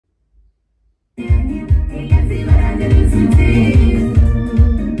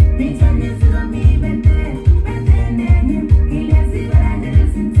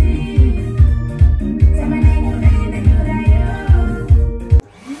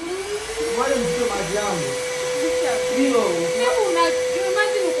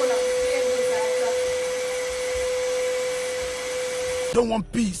Don't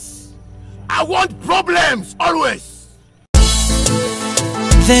want peace. I want problems always.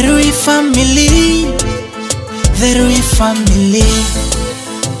 The Rui family, the Rui family,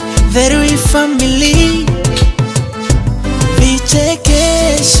 the Rui family.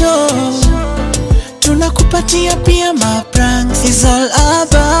 Vichekesho tunakupatia pia mapranks. It's all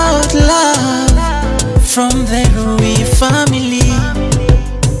about love from the Rui family.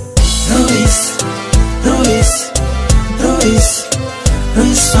 Ruiz, Ruiz, Ruiz,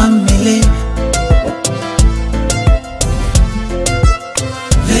 Ruiz family.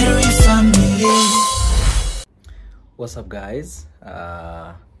 The Rui family. What's up, guys?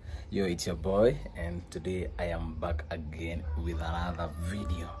 Yo, it's your boy, and today I am back again with another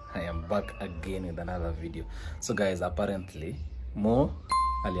video. So guys, apparently Mo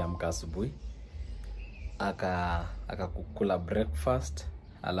aliamka asubuhi akakula breakfast,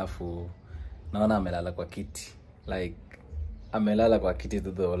 alafu naona amelala kwa kiti, like amelala kwa kiti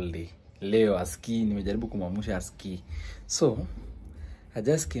the whole day. Leo aski, nimejaribu kumwamsha aski. So I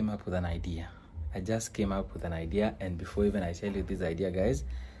just came up with an idea. And before even I tell you this idea, guys,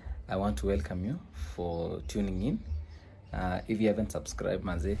 I want to welcome you for tuning in. If you haven't subscribed,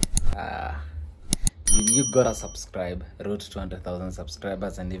 manze, you gotta subscribe. Road to 200,000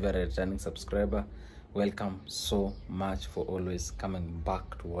 subscribers. And if you're a returning subscriber, welcome so much for always coming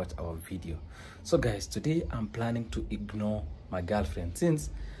back to watch our video. So guys, today I'm planning to ignore my girlfriend. Since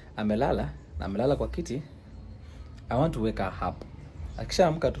amelala kwa kiti, I want to wake her up.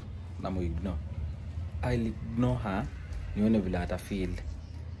 Akishaamka tu namuignore. I'll ignore her, nione vile ata feel.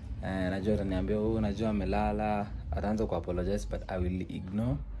 Najua ataniambia najua amelala, ataanza ku apologize, but I will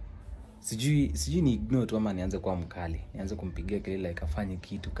ignore. Sijui ni ignore tu ama nianze kuwa mkali, nianze kumpigia kelele like afanye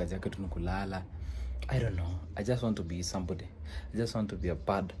kitu, kazi yake tu ni kulala. I don't know. I just want to be somebody. I just want to be a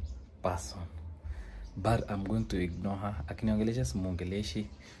bad person. But I'm going to ignore her. Akiniongelesha simuongeleshi,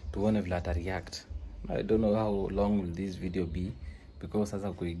 tuone vile ata react. I don't know how long will this video be, because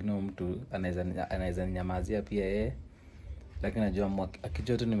sasa kuignore mtu anaweza nyamazia pia yeye. Lakini najua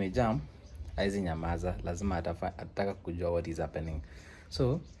akijua tu nimejam, haizi nyamaza, lazima atataka kujua what is happening.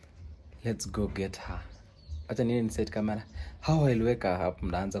 So let's go get her. Acha niende set camera. How I'll wake her up,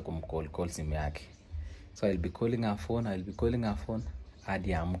 mnaanza call simu yake. So I'll be calling her phone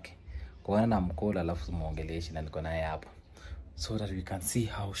hadi amke. Kwa na mcall alafu muongeleshi na niko naye hapo, so that we can see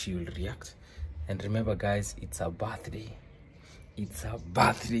how she will react. And remember guys, it's her birthday. Muish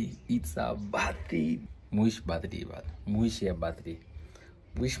her birthday.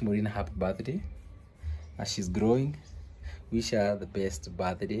 Wish Marina happy birthday. As she's growing, wish her the best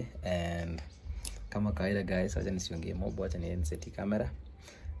birthday. And kama kawaida guys, acha nisiongee mobo, acha niende set camera,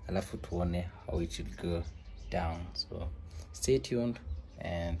 alafu tuone how it should go down. So stay tuned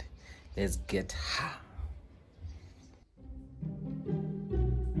and let's get her.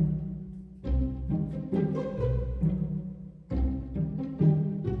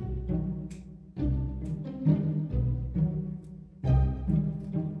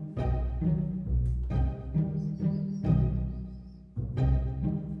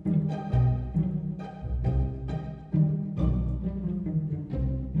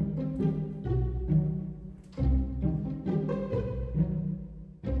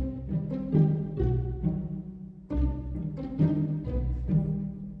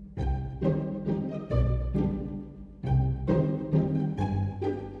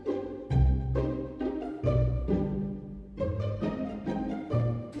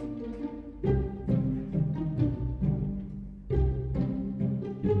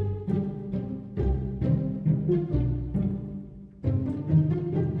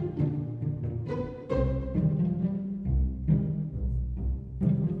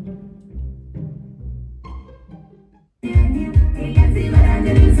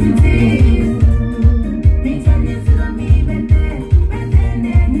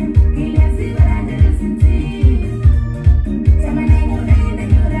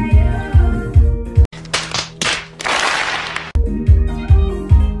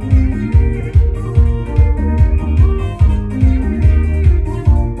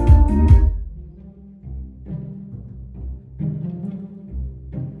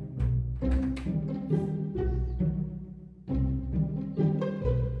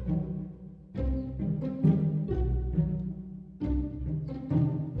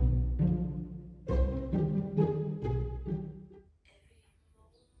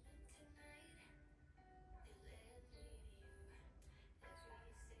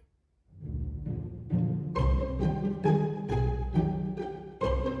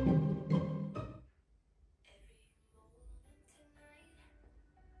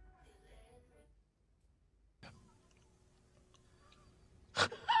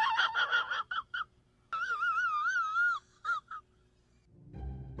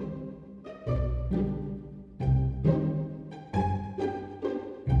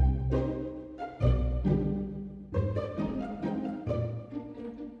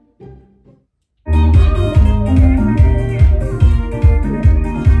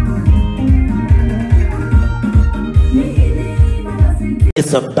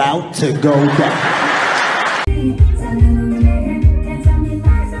 is about to go down.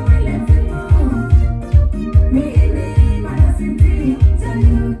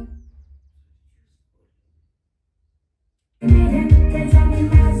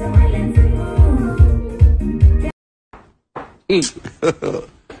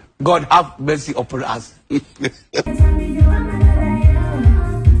 God have mercy upon us.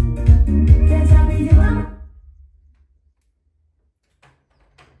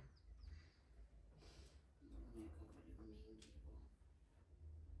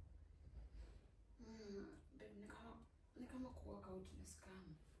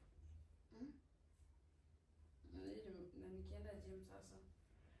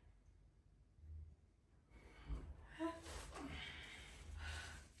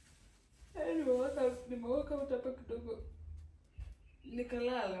 Nimewaka utapa kidogo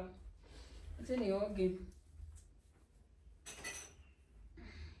nikalala. Acha nioge.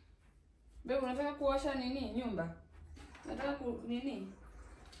 Bebe, unataka kuosha nini nyumba? Unataka nini?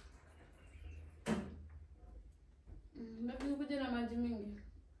 Bebe, ukuje na maji mingi.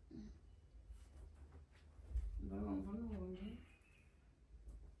 Mbona unaongea?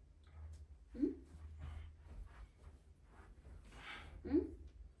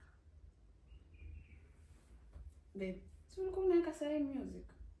 Babe, so ulikuwa unaweka silent music?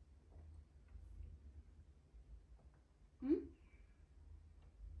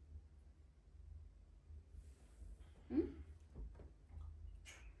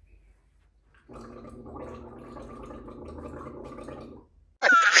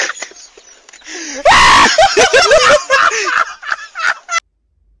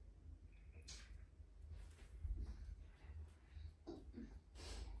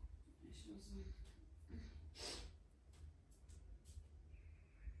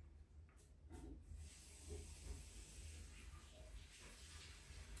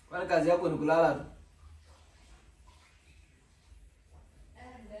 Kwani kazi yako ni kulala tu?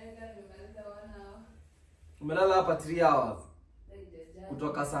 Umelala hapa 3 hours.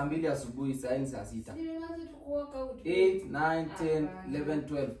 Kutoka saa 2 asubuhi saa 4 saa 6. 8, 9, 10, 11,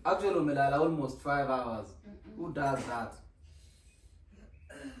 12. Actually umelala almost 5 hours. Who does that?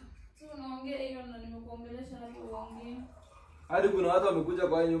 So unaongea hiyo na nimekuongelesha hapo uongee. Hadi kuna watu wamekuja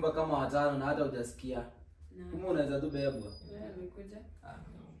kwa nyumba kama 5 na hata hujasikia. Kama unaweza tu bebwa. Wewe umekuja?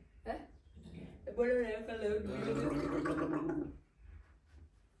 Bora unaweka leo.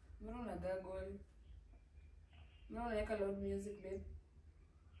 Mbona unagagol? Mbona unaweka loud music, babe?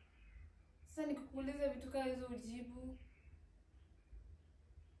 Sasa nikukuuliza vitu kama hizo ujibu.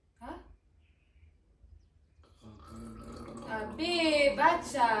 Ha? Babe,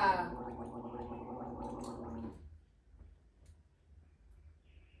 bacha.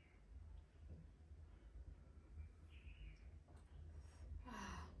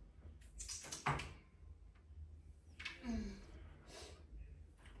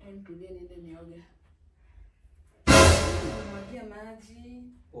 Nitulie niende nioge. Mwagia maji.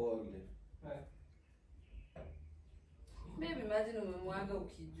 Oge. Baby, maji umemwaga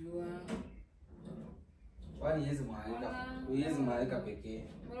ukijua. Kwani yezi mwaika? Uyezi mwaika pekee.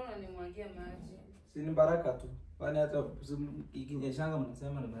 Mbona unanimwagia maji? Si ni baraka tu. Kwani hata ikinyeshanga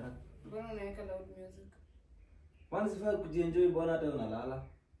mnasema ni baraka. Mbona unaweka loud music? Kwani sifai kujienjoy mbona hata unalala?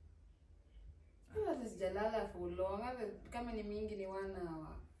 Hata sijalala for long. Hata kama ni mingi ni 1 hour.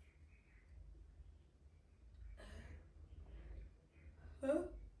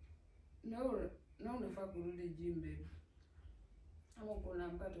 No, unafaa kurudi gym, babe. Ama kuna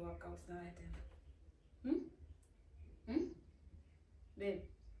mkate workout na tena.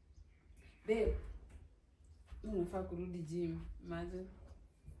 Babe. Unafaa kurudi gym, imagine.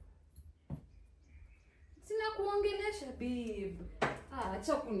 Sina kuongelesha, babe.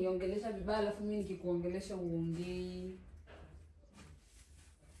 Acha kuniongelesha vibaya alafu mimi nikikuongelesha uongei.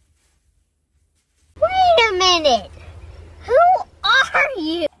 Wait a minute. Who are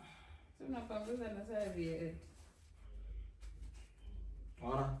you? Unapanguza na saa vile.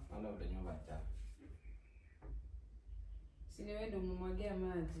 Ana ule nyumba cha. Si ni wewe ndio umemwagia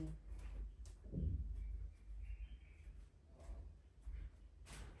maji.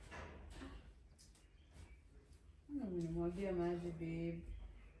 Nimemwagia maji, babe.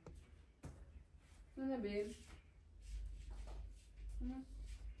 Nana, babe.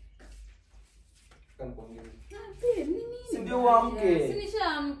 Kan kuongea. Babe, nini? Si ndio uamke? Si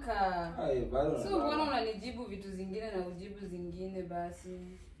nishaamka. Bado. So mbona unanijibu vitu zingine na ujibu zingine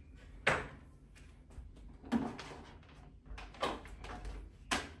basi?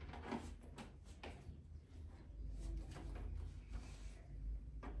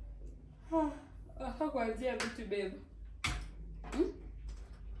 Kuanzia vitu, babe.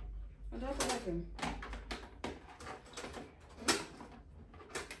 Unataka vacuum?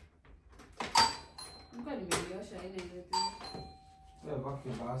 Mko nimeiosha haina yote. Wewe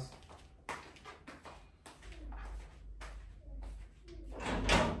vacuum basi.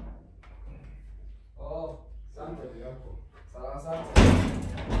 Oh, asante yako. Sawa.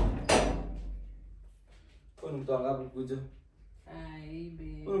 Kwa mtu angapi kuja?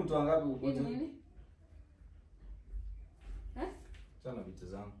 Aibe. Kwa mtu angapi Kitu kuja? nini? Sana vitu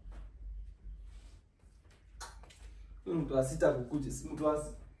zangu. Kwa mtu asita kukuja, si mtu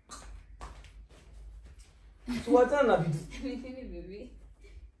asi. Tuachana na vitu. Nini baby?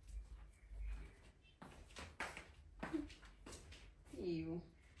 Hiyo.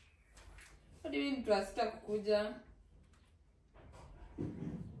 Hadi mimi mtu asita kukuja.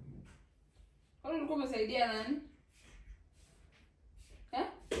 Wala ulikuwa umesaidia nani?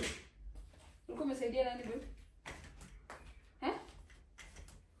 Ulikuwa umesaidia nani baby?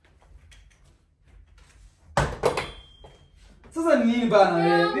 Sasa ni nini bana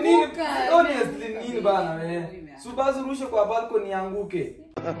wewe? Ni nini? Nimeanguka. Honestly ni nini bana wewe? Subazu rushe kwa balcony nianguke.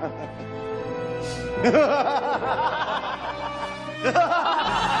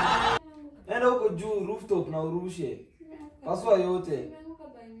 Enda huko juu rooftop na urushe. Paswa yote. Nimeanguka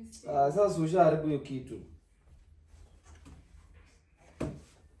by mistake. Sasa susha haribu hiyo kitu.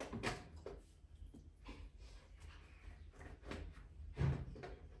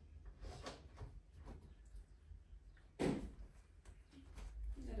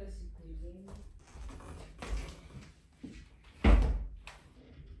 Hata sikuelewi.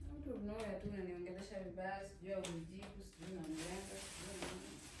 Mtu unaoya tu unaniongelesha vibaya, sijui unijibu, sijui unanilenga, sijui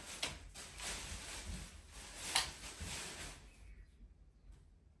nini.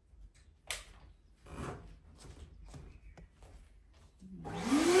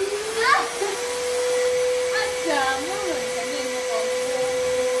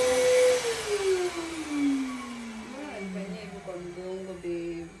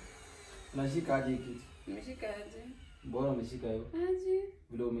 Unashika aje kitu? Umeshika aje? Mbona umeshika hiyo? Aje?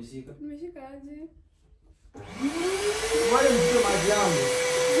 Vile umeshika? Umeshika aje? Wale msio maji yangu.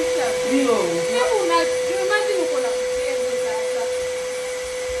 Umeshika. Ndio. Hebu imagine uko na mchezo sasa.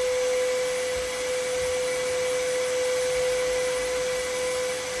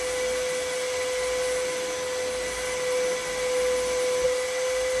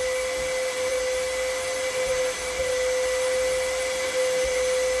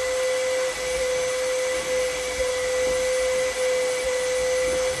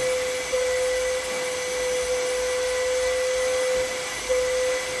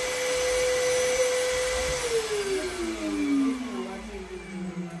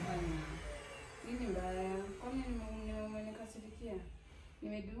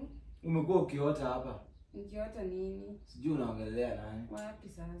 Nimedu? Umekuwa ukiota hapa. Nikiota nini? Sijui unaongelea nani? Wapi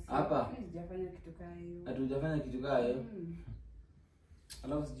sasa? Hapa? Mimi sijafanya kitu kama hiyo. Hatujafanya kitu kama hiyo.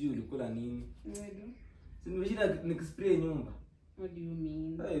 Alafu sijui ulikula nini? Nimedu? Si nimeshinda nikispray nyumba. What do you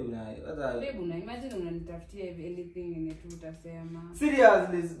mean? Hey, hata Babe, imagine unanitafutia anything yenye tu utasema.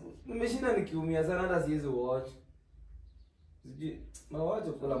 seriously nimeshinda nikiumia sana hata siwezi watch. Sijui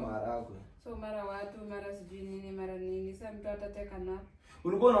mawacho kula maharagwe. So mara watu, mara sijui nini, mara nini. Sasa mtu atateka na.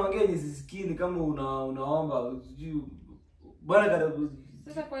 Ulikuwa unaongea nisisikini kama unaomba sijui bwana karibu.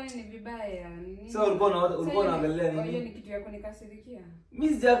 Sasa kwani ni vibaya? Nini? Sasa ulikuwa unaangalia nini? Kwa hiyo ni kitu yako nikasirikia. Mimi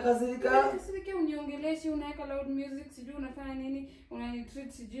sijakasirika. Kasirikia uniongeleshe, unaweka loud music, sijui unafanya nini, unanitreat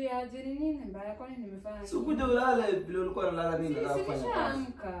sijui aje ni nini mbaya kwani nimefanya nini? Sikuja ulale vile ulikuwa unalala mimi nataka kufanya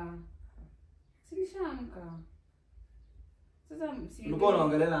kazi. Silishaamka. Sasa Ulikuwa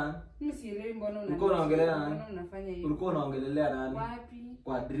unaongelea nani? mimi sielewi mbona Ulikuwa unaongelea nani? mbona unafanya hivyo? Ulikuwa unaongelea nani? Wapi?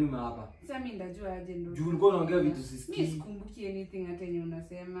 Kwa dream hapa. Sasa mimi ndajua aje ndo. Juu ulikuwa unaongea vitu Mimi sisikii. sikumbuki anything hata yenye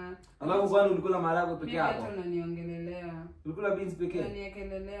unasema. Alafu kwani ulikula maharagwe peke Mimi yako? hata unaniongelelea. Ulikula beans pekee?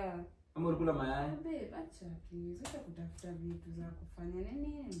 Unaniekelelea. Ama ulikula mayai? Babe, acha please. Acha kutafuta vitu za kufanya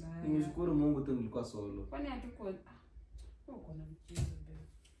nini mbaya. Nimeshukuru Mungu tu nilikuwa solo. Kwani hatuko uko na mchezo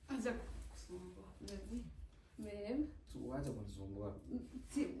babe. Acha kusumbua. Babe. Uache kunisumbua.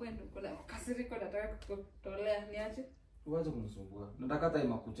 Si wendo kuna kasiriko nataka kutolea niache. Uache kunisumbua. Nataka hata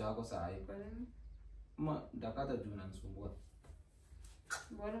makucha yako saa hii. Kwa nini? Ama ndakata juu unanisumbua.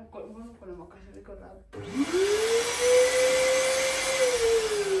 Mbona kuna makasiriko labda.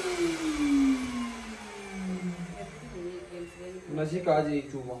 Unashika aje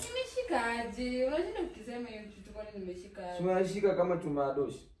hii chuma? Nimeshika aje? Unajua ukisema hiyo kitu kwani nimeshika aje? Unashika kama chuma ya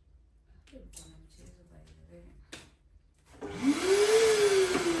doshi.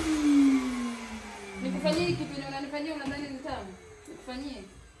 Nikufanyie kitu yenye unanifanyia unadhani ni tamu? Nikufanyie.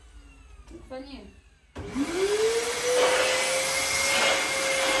 Nikufanyie.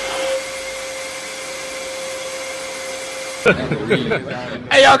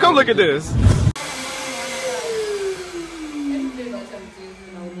 Hey, y'all, come look at this.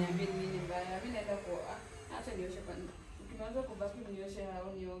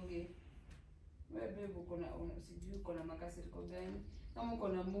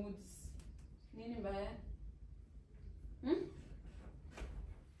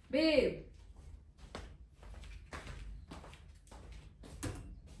 Babe.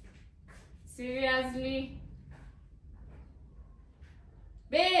 Seriously?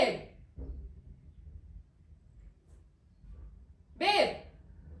 Babe. Babe.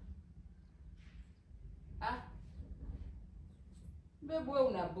 Ah. Babe, wewe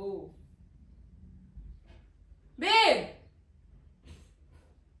una boo. Babe.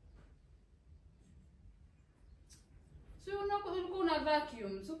 Si ulikuwa una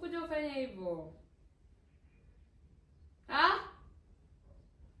vacuum, si kuja ufanya hivyo. Ah?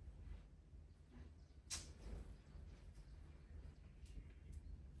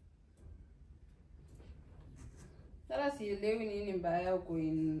 Sasa sielewi nini mbaya uko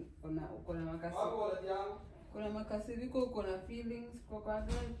na makasiriko. Kuna makasiriko, uko na feelings, uko kwa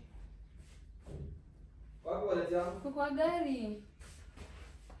gari. Wapi wallet yangu? Uko kwa gari.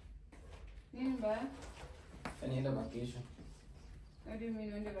 Nini mbaya? Nienda vacation. What do you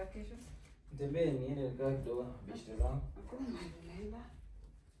mean uende vacation? Nitembee niende nikaa kidogo na bishte zangu. Hakuna mahali unaenda.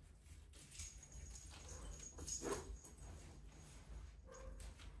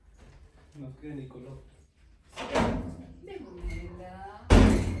 Nafikiri niko low. Ndio unaenda.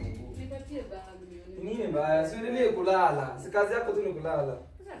 Nipatie bag nione. Nini mbaya? Siendelee kulala. Si kazi yako tu ni kulala.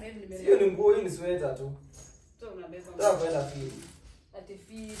 Sasa babe nimebeba. Sio ni nguo, hii ni sweater tu. So unabeba. Nataka kwenda field. Ati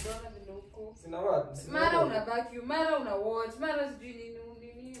fee dola vile huko. Sina wapi. Mara una vacuum, mara una watch, mara sijui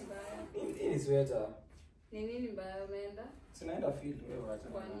nini mbaya. Hii ni sweater. Ni nini mbaya umeenda? Sinaenda field wewe wacha.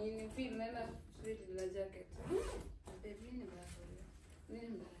 Kwa nini? Feel naenda straight na jacket. Babe nini mbaya wewe? Nini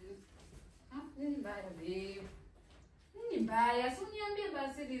mbaya? Ah, nini mbaya babe? Nini mbaya? Si uniambie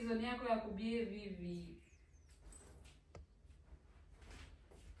basi reason yako ya kubie vivi.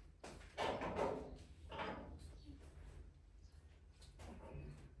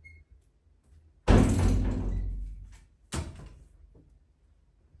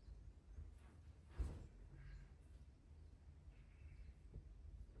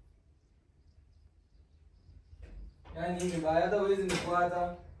 Yaani nini mbaya? Hata huwezi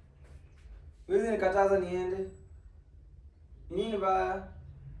nifuata. Huwezi nikataza niende. Nini mbaya?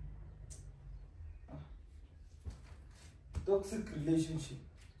 Toxic relationship.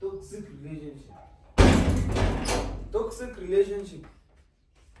 Toxic relationship. Toxic relationship.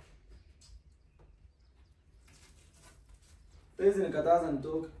 Huwezi nikataza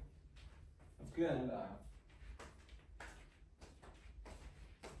nitoke. Nafikiri naenda.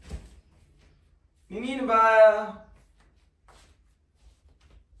 Ni nini mbaya?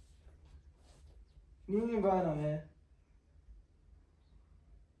 Nini mbaya na wewe?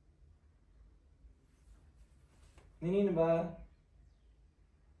 Ni nini mbaya?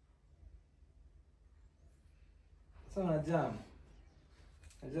 Sasa unajam.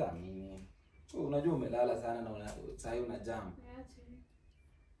 Unajam nini? Unajua umelala sana na sasa hivi unajam. Niache.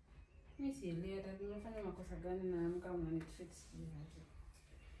 Mimi sielewi hata nimefanya makosa gani na amka unanitreat sijui.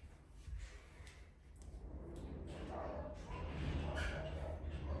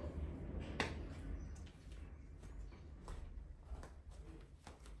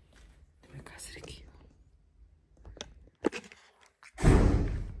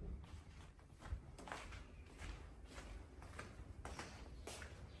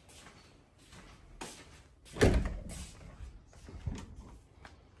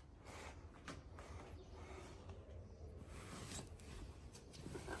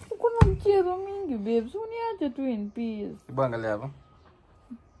 Kuna mchezo mingi babes, uniache tu in peace. Hebu angalia hapa.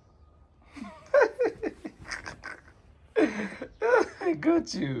 I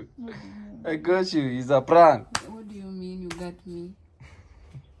got you. I got you. It's a prank. What do you mean you got me?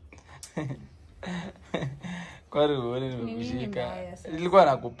 Kwani uone nimekushika. Nilikuwa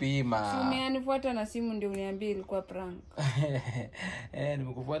nakupima. Umenifuata na simu ndio uniambie ilikuwa prank.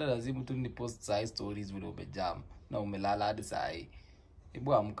 Nimekufuata na simu tu ni post side stories vile umejam na umelala hadi saa hii.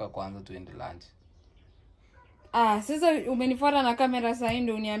 Hebu amka kwanza tuende lunch. Ah, sasa umenifuata na kamera saa hii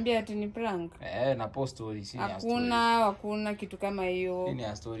ndio uniambie ati ni prank. Na post stories ni stories. Hakuna kitu kama hiyo.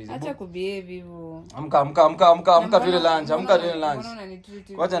 Ni stories. Acha kubehave hivyo. Amka tuende lunch. Amka tuende lunch.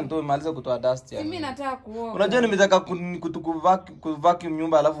 Wacha nitoe maliza kutoa dust ya. Mimi nataka kuoga. Unajua nimetaka kuvacuum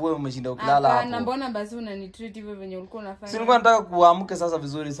nyumba alafu wewe umeshinda ukilala hapo. Hapana, mbona basi unanitreat hivyo venye ulikuwa unafanya? Si nilikuwa nataka kuamke sasa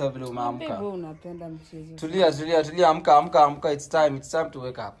vizuri sasa vile umeamka. Wewe unapenda mchezo. Tulia, amka. It's time to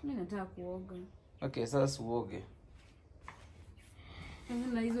wake up. Mimi nataka kuoga. Okay, sasa uoge.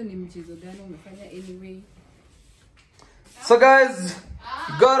 Na hizo ni mchezo gani umefanya anyway? So guys,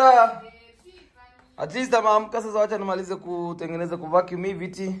 gotta at least amamka sasa, wacha nimalize kutengeneza vacuum hii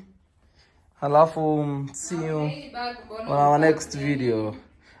viti. Halafu see you on our next video.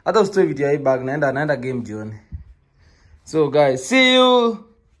 Hata usitoe video hii bag, naenda game jioni. So guys, see you.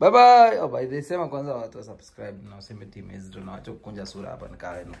 Bye bye. Oh, by the way, sema kwanza watu subscribe na useme team Ezra na wacha kukunja sura hapa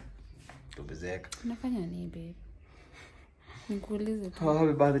nikae no. Tubezeka. Unafanya nini babe? Nikuulize tu. Oh,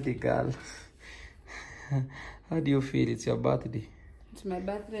 happy birthday girl. How do you feel? It's your birthday. It's my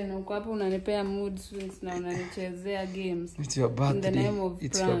birthday na uko hapo unanipea mood swings na unanichezea games. It's your birthday. In the name of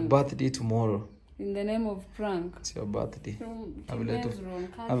it's prank. your birthday tomorrow. In the name of prank. It's your birthday.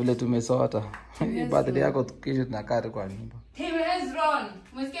 Na vile tumesota. Hii birthday yako kesho tunakaa kwa nyumba. Team Ezron,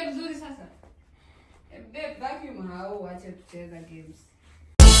 umesikia vizuri sasa? Babe, vacuum hao acha tucheza games.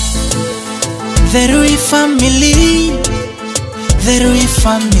 The Rui family, the Rui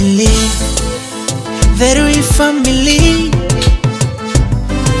family, the Rui family.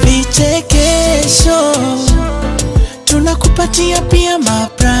 Vichekesho tunakupatia pia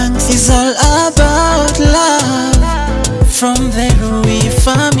mapranks. Is all about love from the Rui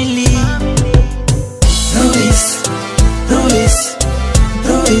family. Ruiz, Ruiz,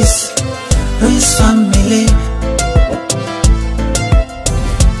 Ruiz.